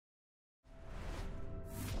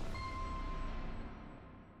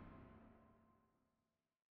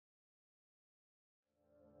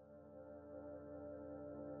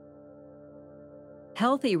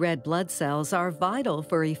Healthy red blood cells are vital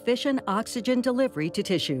for efficient oxygen delivery to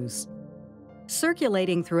tissues.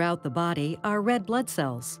 Circulating throughout the body are red blood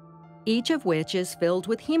cells, each of which is filled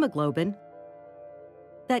with hemoglobin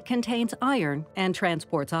that contains iron and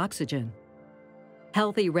transports oxygen.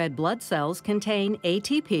 Healthy red blood cells contain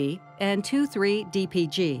ATP and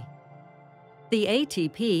 2,3-DPG. The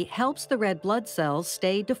ATP helps the red blood cells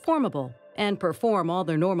stay deformable and perform all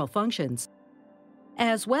their normal functions,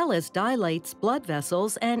 as well as dilates blood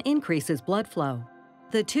vessels and increases blood flow.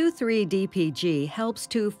 The 2,3-DPG helps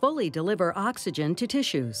to fully deliver oxygen to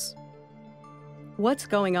tissues. What's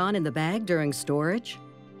going on in the bag during storage?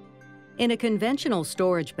 In a conventional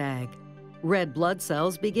storage bag, red blood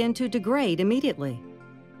cells begin to degrade immediately.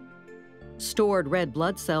 Stored red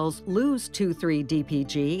blood cells lose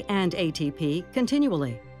 2,3-DPG and ATP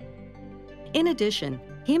continually. In addition,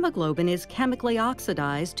 hemoglobin is chemically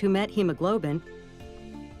oxidized to methemoglobin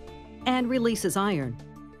and releases iron,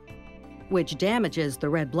 which damages the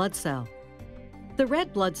red blood cell. The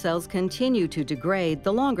red blood cells continue to degrade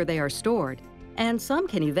the longer they are stored, and some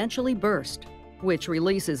can eventually burst, which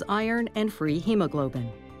releases iron and free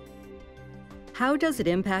hemoglobin. How does it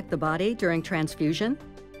impact the body during transfusion?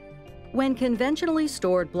 When conventionally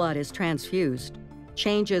stored blood is transfused,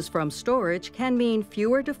 changes from storage can mean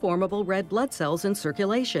fewer deformable red blood cells in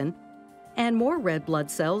circulation and more red blood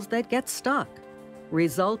cells that get stuck,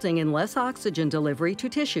 resulting in less oxygen delivery to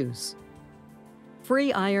tissues.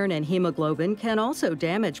 Free iron and hemoglobin can also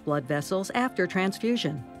damage blood vessels after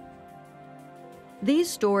transfusion. These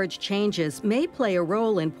storage changes may play a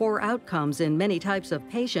role in poor outcomes in many types of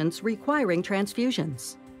patients requiring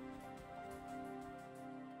transfusions.